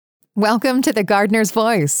Welcome to The Gardener's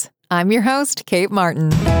Voice. I'm your host, Kate Martin.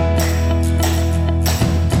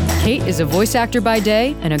 Kate is a voice actor by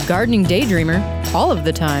day and a gardening daydreamer all of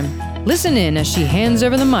the time. Listen in as she hands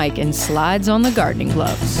over the mic and slides on the gardening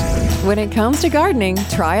gloves. When it comes to gardening,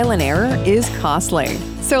 trial and error is costly.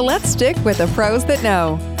 So let's stick with the pros that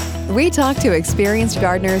know. We talk to experienced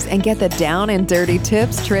gardeners and get the down and dirty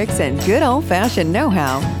tips, tricks, and good old-fashioned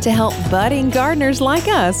know-how to help budding gardeners like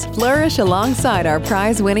us flourish alongside our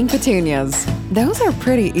prize-winning petunias. Those are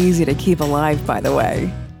pretty easy to keep alive, by the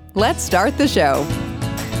way. Let's start the show.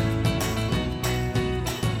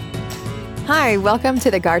 Hi, welcome to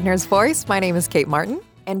The Gardener's Voice. My name is Kate Martin,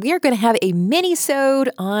 and we are going to have a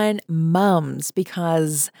mini-sode on mums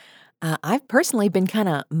because I've personally been kind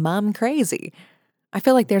of mum crazy. I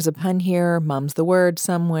feel like there's a pun here, mum's the word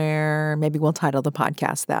somewhere. Maybe we'll title the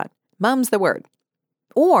podcast that. Mum's the word.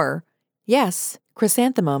 Or, yes,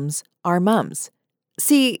 chrysanthemums are mums.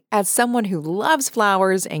 See, as someone who loves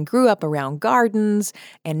flowers and grew up around gardens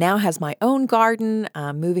and now has my own garden,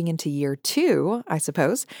 moving into year 2, I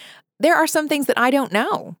suppose, there are some things that I don't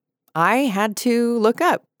know. I had to look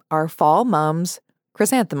up, are fall mums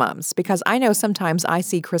chrysanthemums? Because I know sometimes I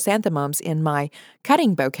see chrysanthemums in my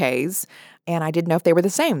cutting bouquets, and I didn't know if they were the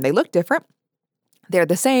same. They look different. They're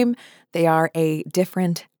the same. They are a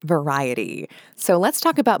different variety. So let's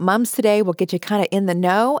talk about mums today. We'll get you kind of in the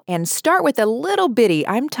know and start with a little bitty,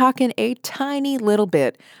 I'm talking a tiny little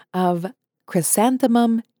bit of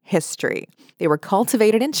chrysanthemum history. They were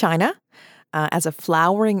cultivated in China as a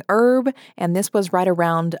flowering herb, and this was right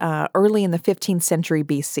around early in the 15th century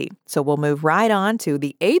BC. So we'll move right on to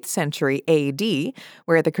the 8th century AD,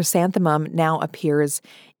 where the chrysanthemum now appears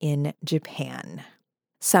in Japan.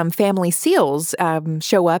 Some family seals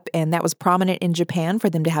show up, and that was prominent in Japan for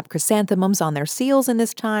them to have chrysanthemums on their seals in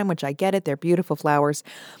this time, which I get it, they're beautiful flowers.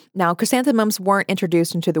 Now, chrysanthemums weren't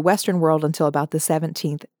introduced into the Western world until about the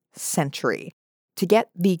 17th century. To get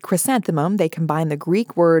the chrysanthemum, they combined the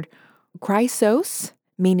Greek word chrysos,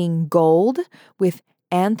 meaning gold, with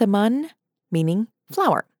anthemon, meaning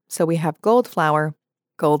flower. So we have gold flower,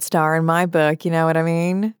 gold star in my book, you know what I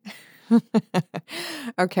mean?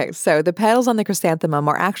 Okay, so the petals on the chrysanthemum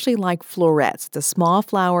are actually like florets. It's a small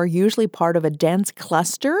flower, usually part of a dense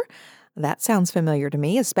cluster. That sounds familiar to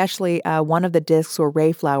me, especially one of the discs or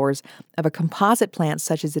ray flowers of a composite plant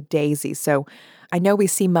such as a daisy. So I know we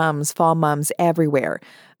see mums, fall mums everywhere.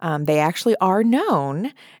 They actually are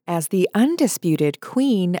known as the undisputed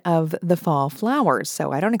queen of the fall flowers.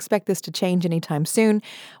 So I don't expect this to change anytime soon.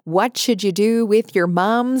 What should you do with your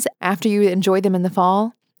mums after you enjoy them in the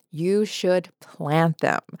fall? You should plant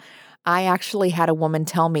them. I actually had a woman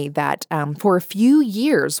tell me that for a few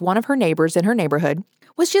years, one of her neighbors in her neighborhood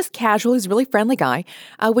was just casual, he's a really friendly guy,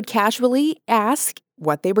 would casually ask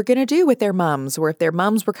what they were going to do with their mums, or if their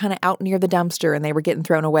mums were kind of out near the dumpster and they were getting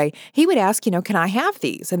thrown away, he would ask, can I have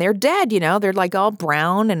these? And they're dead, they're like all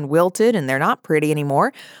brown and wilted and they're not pretty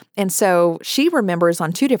anymore. And so she remembers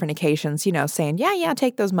on 2 different occasions, saying, yeah,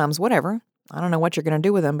 take those mums, whatever. I don't know what you're going to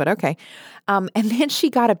do with them, but okay. And then she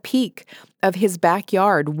got a peek of his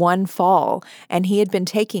backyard one fall, and he had been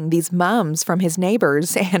taking these mums from his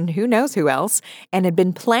neighbors and who knows who else, and had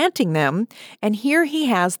been planting them. And here he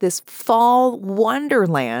has this fall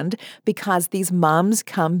wonderland because these mums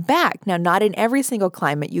come back. Now, not in every single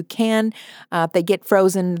climate. You can, if they get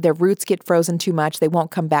frozen, their roots get frozen too much, they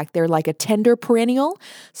won't come back. They're like a tender perennial.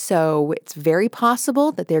 So it's very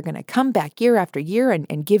possible that they're going to come back year after year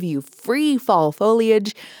and give you free fall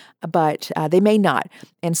foliage, but they may not.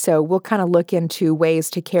 And so we'll kind of look into ways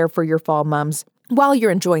to care for your fall mums while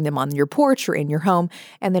you're enjoying them on your porch or in your home,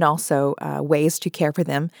 and then also ways to care for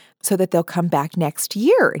them so that they'll come back next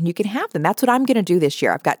year and you can have them. That's what I'm going to do this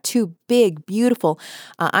year. I've got 2 big, beautiful,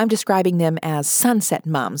 I'm describing them as sunset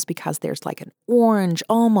mums because there's like an orange,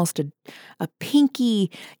 almost a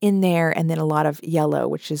pinky in there, and then a lot of yellow,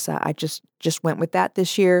 which is, I just went with that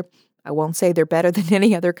this year. I won't say they're better than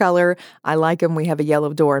any other color. I like them. We have a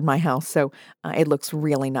yellow door in my house, so it looks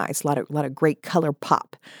really nice. A lot of great color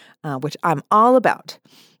pop, which I'm all about.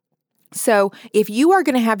 So if you are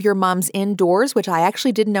going to have your mums indoors, which I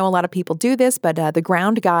actually didn't know a lot of people do this, but the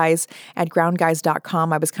Ground Guys at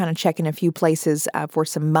groundguys.com, I was kind of checking a few places for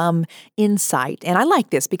some mum insight. And I like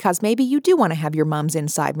this because maybe you do want to have your mums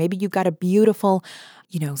inside. Maybe you've got a beautiful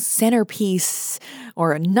centerpiece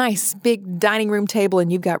or a nice big dining room table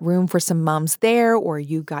and you've got room for some mums there, or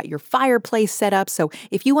you've got your fireplace set up. So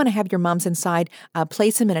if you want to have your mums inside,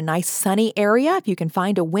 place them in a nice sunny area. If you can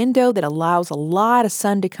find a window that allows a lot of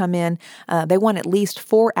sun to come in, they want at least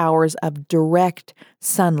 4 hours of direct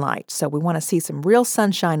sunlight. So we want to see some real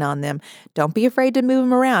sunshine on them. Don't be afraid to move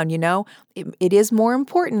them around. It is more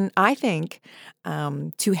important, I think,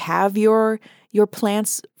 to have your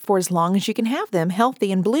plants for as long as you can have them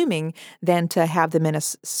healthy and blooming than to have them in a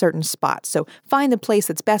certain spot. So find the place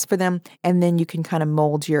that's best for them, and then you can kind of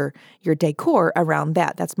mold your decor around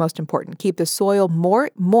that. That's most important. Keep the soil more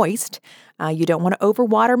moist. You don't want to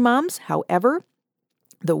overwater mums. However,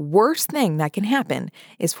 the worst thing that can happen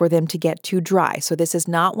is for them to get too dry. So this is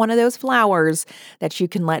not one of those flowers that you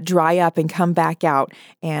can let dry up and come back out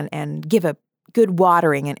and give a good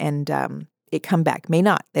watering and it come back. May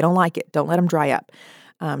not. They don't like it. Don't let them dry up.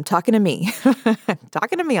 Talking to me.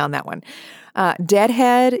 Talking to me on that one.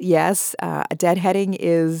 Deadhead, yes. Deadheading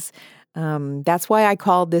is, that's why I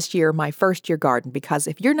called this year my first year garden, because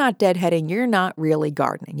if you're not deadheading, you're not really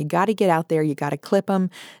gardening. You got to get out there. You got to clip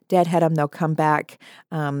them, deadhead them. They'll come back.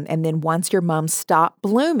 And then once your mums stop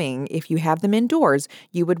blooming, if you have them indoors,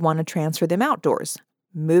 you would want to transfer them outdoors.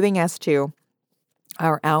 Moving us to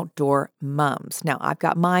our outdoor mums. Now, I've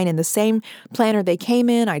got mine in the same planter they came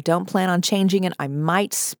in. I don't plan on changing it. I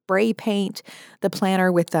might spray paint the planter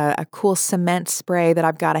with a cool cement spray that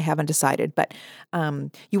I've got. I haven't decided. But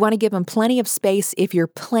you want to give them plenty of space if you're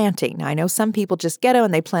planting. Now, I know some people just get them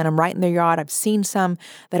and they plant them right in their yard. I've seen some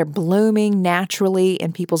that are blooming naturally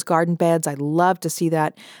in people's garden beds. I love to see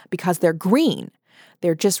that because they're green.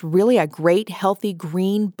 They're just really a great, healthy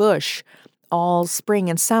green bush all spring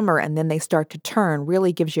and summer, and then they start to turn.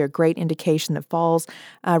 Really gives you a great indication that fall's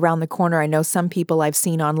around the corner. I know some people I've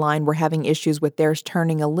seen online were having issues with theirs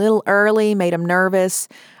turning a little early, made them nervous.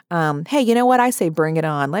 Hey, you know what? I say bring it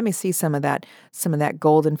on. Let me see some of that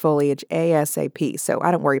golden foliage ASAP. So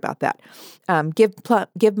I don't worry about that.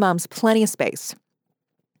 Give mums plenty of space.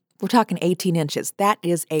 We're talking 18 inches. That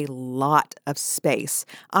is a lot of space.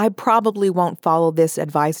 I probably won't follow this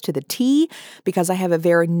advice to the T because I have a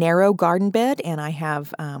very narrow garden bed and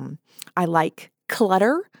I like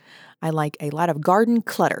clutter. I like a lot of garden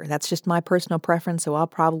clutter. That's just my personal preference, so I'll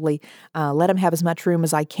probably let them have as much room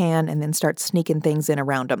as I can and then start sneaking things in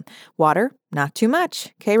around them. Water, not too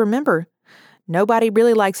much. Okay, remember, nobody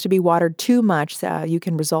really likes to be watered too much. You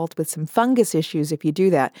can result with some fungus issues if you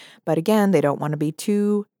do that. But again, they don't want to be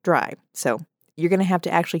too dry. So you're going to have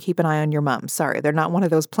to actually keep an eye on your mums. Sorry, they're not one of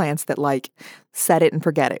those plants that set it and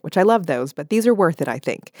forget it, which I love those, but these are worth it, I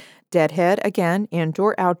think. Deadhead, again,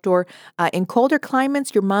 indoor, outdoor. In colder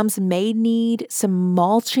climates, your mums may need some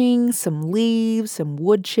mulching, some leaves, some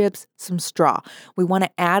wood chips, some straw. We want to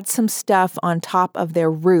add some stuff on top of their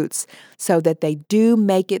roots so that they do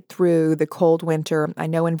make it through the cold winter. I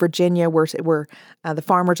know in Virginia, where the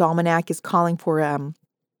Farmer's Almanac is calling for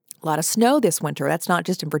a lot of snow this winter. That's not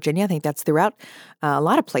just in Virginia. I think that's throughout a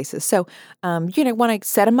lot of places. So, want to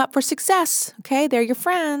set them up for success. Okay, they're your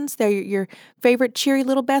friends. They're your favorite cheery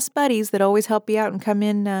little best buddies that always help you out and come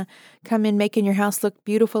in making your house look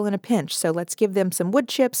beautiful in a pinch. So let's give them some wood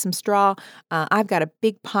chips, some straw. I've got a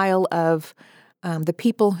big pile of the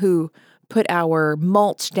people who put our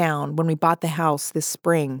mulch down when we bought the house this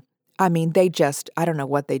spring. I mean, I don't know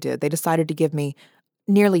what they did. They decided to give me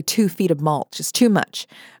nearly 2 feet of mulch. It's too much.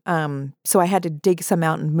 So I had to dig some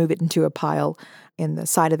out and move it into a pile in the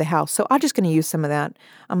side of the house. So I'm just going to use some of that.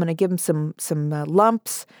 I'm going to give them some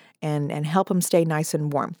lumps and help them stay nice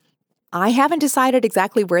and warm. I haven't decided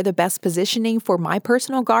exactly where the best positioning for my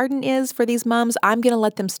personal garden is for these mums. I'm going to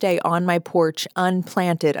let them stay on my porch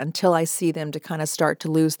unplanted until I see them to kind of start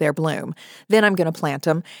to lose their bloom. Then I'm going to plant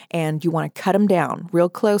them, and you want to cut them down real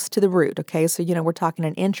close to the root, okay? So, we're talking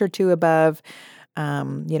an inch or two above.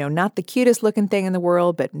 Not the cutest looking thing in the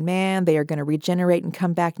world, but man, they are going to regenerate and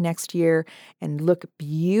come back next year and look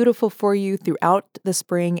beautiful for you throughout the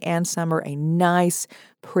spring and summer. A nice,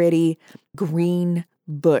 pretty green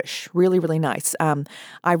bush. Really, really nice.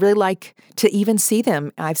 I really like to even see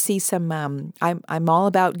them. I see some, I'm all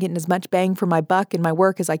about getting as much bang for my buck in my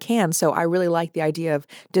work as I can. So I really like the idea of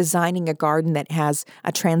designing a garden that has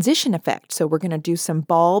a transition effect. So we're going to do some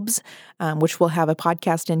bulbs, which we'll have a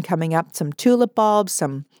podcast in coming up, some tulip bulbs,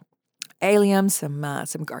 some alliums,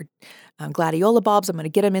 some gladiola bulbs. I'm going to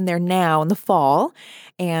get them in there now in the fall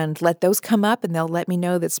and let those come up, and they'll let me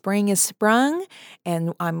know that spring is sprung.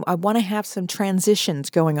 And I want to have some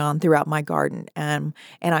transitions going on throughout my garden.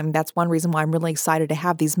 That's one reason why I'm really excited to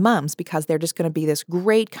have these mums, because they're just going to be this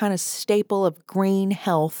great kind of staple of green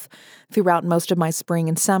health throughout most of my spring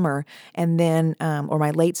and summer, and then or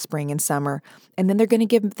my late spring and summer. And then they're going to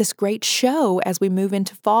give this great show as we move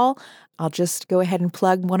into fall. I'll just go ahead and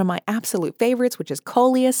plug one of my absolute favorites, which is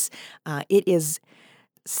coleus. It is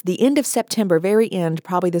the end of September, very end.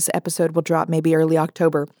 Probably this episode will drop maybe early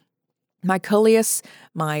October. My coleus,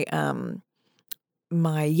 my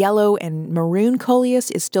yellow and maroon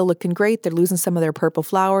coleus is still looking great. They're losing some of their purple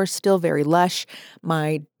flowers, still very lush.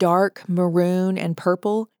 My dark maroon and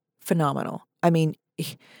purple, phenomenal. I mean,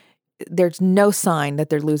 there's no sign that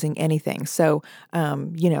they're losing anything. So, I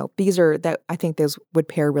think those would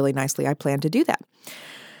pair really nicely. I plan to do that.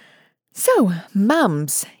 So,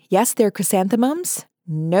 mums. Yes, they're chrysanthemums.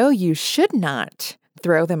 No, you should not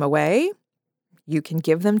throw them away. You can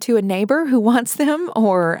give them to a neighbor who wants them,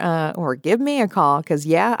 or give me a call,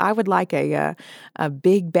 because, I would like a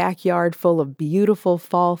big backyard full of beautiful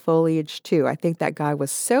fall foliage, too. I think that guy was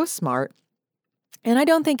so smart. And I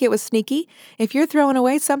don't think it was sneaky. If you're throwing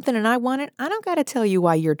away something and I want it, I don't got to tell you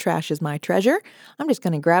why your trash is my treasure. I'm just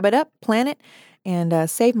going to grab it up, plant it, and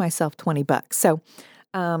save myself $20. So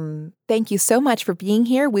thank you so much for being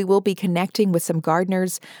here. We will be connecting with some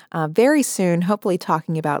gardeners very soon, hopefully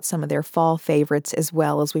talking about some of their fall favorites as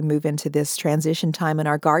well as we move into this transition time in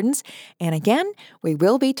our gardens. And again, we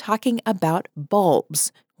will be talking about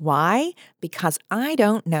bulbs. Why? Because I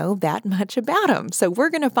don't know that much about them. So we're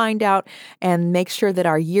going to find out and make sure that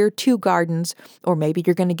our year 2 gardens, or maybe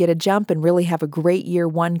you're going to get a jump and really have a great year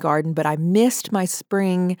 1 garden, but I missed my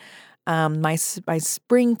spring my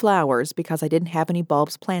spring flowers because I didn't have any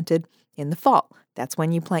bulbs planted in the fall. That's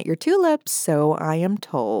when you plant your tulips, so I am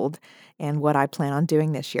told, and what I plan on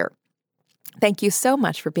doing this year. Thank you so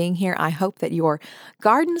much for being here. I hope that your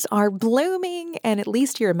gardens are blooming and at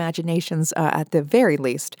least your imaginations, at the very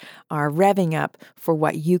least, are revving up for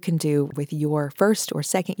what you can do with your first or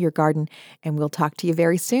second year garden. And we'll talk to you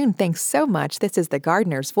very soon. Thanks so much. This is The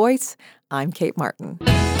Gardener's Voice. I'm Kate Martin.